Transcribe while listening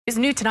Is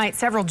new tonight,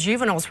 several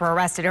juveniles were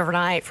arrested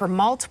overnight for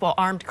multiple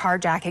armed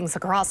carjackings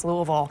across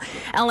Louisville.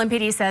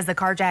 LMPD says the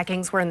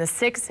carjackings were in the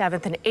 6th,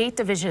 7th, and 8th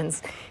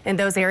divisions. And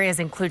those areas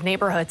include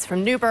neighborhoods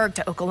from Newburgh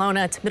to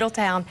Okolona to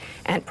Middletown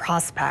and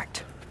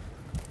Prospect.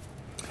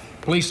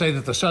 Police say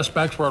that the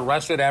suspects were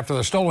arrested after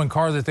the stolen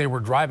car that they were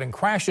driving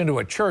crashed into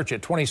a church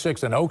at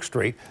 26th and Oak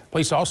Street.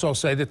 Police also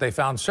say that they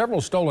found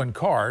several stolen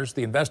cars.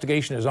 The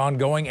investigation is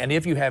ongoing, and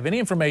if you have any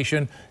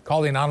information,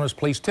 call the anonymous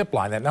police tip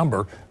line. That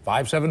number,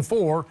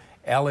 574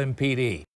 LMPD.